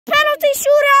penalty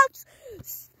shootouts.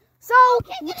 So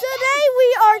today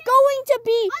we are going to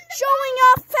be showing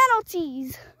off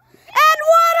penalties. And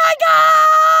what a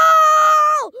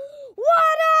goal!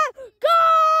 What a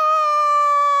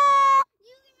goal!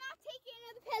 You cannot take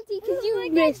another penalty because you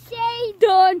missed.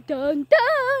 Dun dun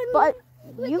dun. But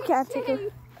you can't take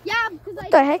it. Yeah, because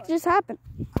What the heck just happened?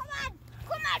 Come on,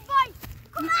 boys.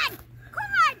 Come on.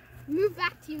 Move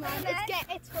back, Timon.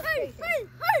 It's frustrating. Timon,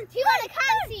 I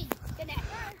can't see.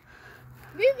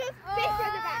 Move it a bit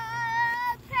further back.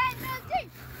 Penalty.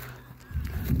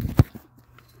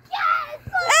 Yes!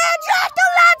 And Jack the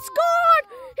lad scored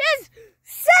his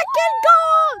second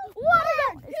goal. What a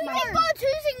goal!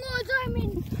 Two goals. I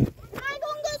mean, I'm going to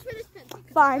go for this penalty.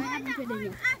 Fine.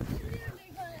 Absolutely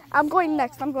I'm going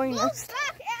next. back and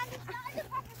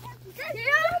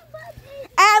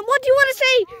And what do you want to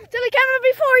say to the camera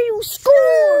before you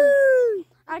score?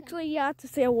 Actually, you have to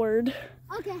say a word.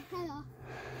 Okay, hello.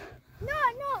 No.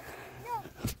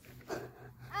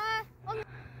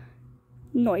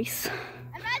 Nice.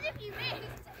 Imagine if you missed.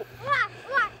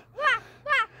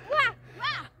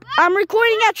 I'm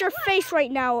recording at your face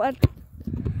right now. That's it.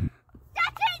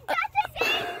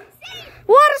 Save.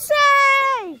 What a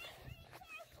save!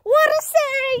 What a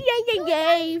save!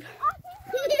 Yay!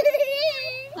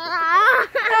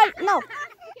 No.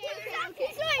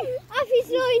 Off his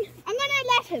line. I'm gonna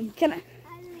let him. Can I?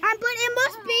 But it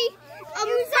must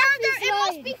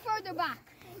be further back.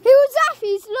 Who's off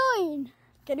his line?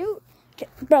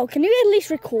 Bro, can you at least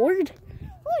record?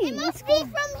 It must be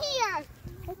from here.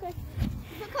 Okay.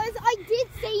 Because I did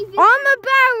save it. I'm a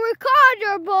bad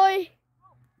recorder, boy.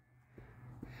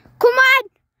 Come on.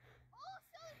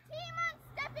 Also, Timon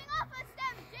stepping up a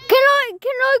step. Can I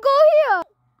go here?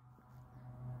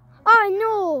 Oh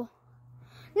no.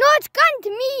 No, it's gone to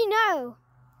me now.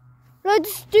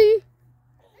 Let's do.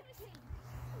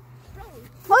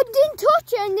 I didn't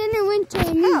touch it and then it went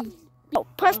to me. No,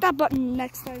 press that button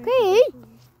next time. Okay.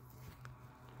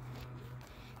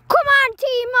 Come on,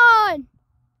 Timon.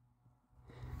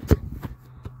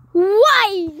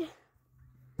 Wide.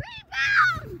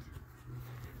 Rebound.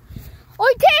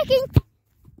 I'm taking.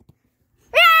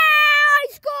 Yeah, I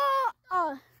score.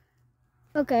 Oh.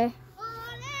 Okay.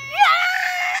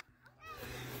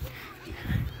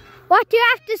 What do you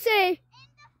have to say? In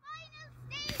the final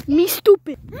stage, Me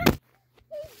stupid. he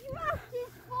dropped his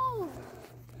phone.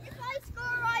 If I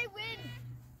score, I win.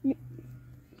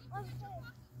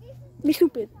 Me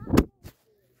stupid. I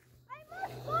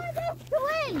must score this to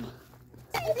win.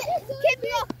 Keep me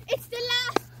up. It's the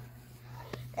last.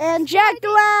 And Jack the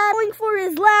lad going for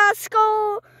his last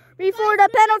goal before the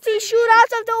penalty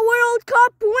shootouts of the World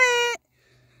Cup win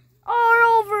are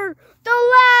over. The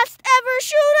last ever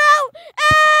shootout,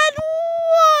 and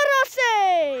what a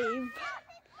save!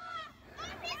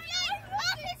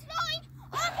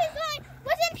 Off his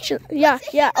line.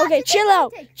 Yeah. Okay, chill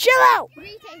out.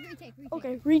 Retake.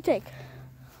 Okay, retake.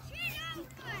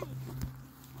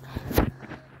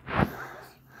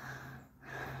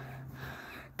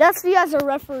 That's me as a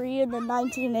referee in the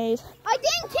 1980s. I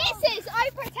didn't kiss it. I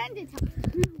pretended to.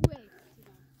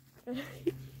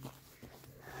 Wait.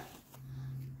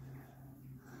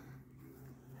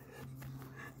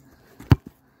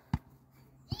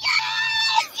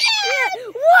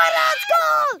 What a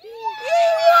goal! He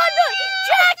won the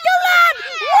Jack the lad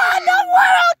won the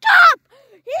World Cup!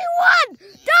 He won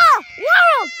the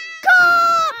World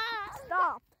Cup!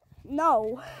 Stop.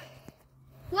 No.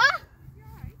 What?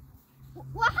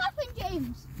 What happened,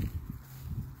 James?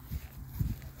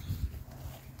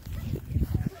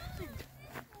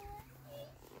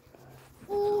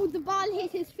 Oh, the ball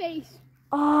hit his face.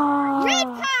 Red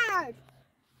card!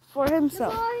 For The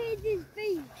himself. ball hit his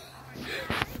face.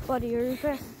 Buddy, you're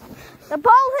best. The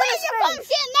ball hit his Come face.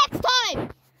 see it next time.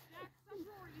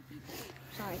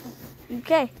 Sorry.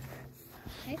 Okay.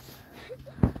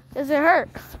 Does it hurt?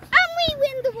 And we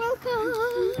win the World Cup.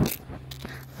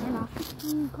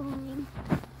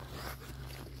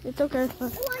 It's okay.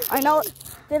 I know it.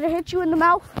 Did it hit you in the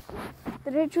mouth?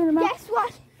 Guess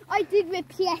what? I did with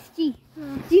PSG.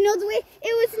 Do you know the way it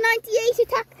was 98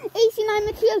 attack, 89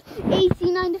 midfield,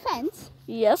 89 defense?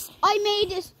 Yes. I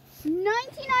made it 99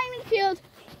 midfield,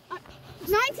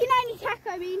 99 attack.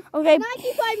 I mean. Okay.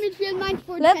 95 midfield,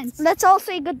 94 defense. Let's all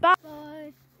say goodbye.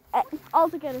 Bye. All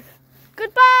together.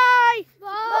 Goodbye.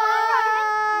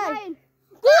 Bye. Bye.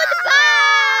 Goodbye.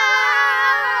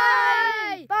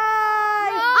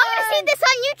 Bye. I'm gonna see this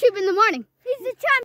on YouTube in the morning.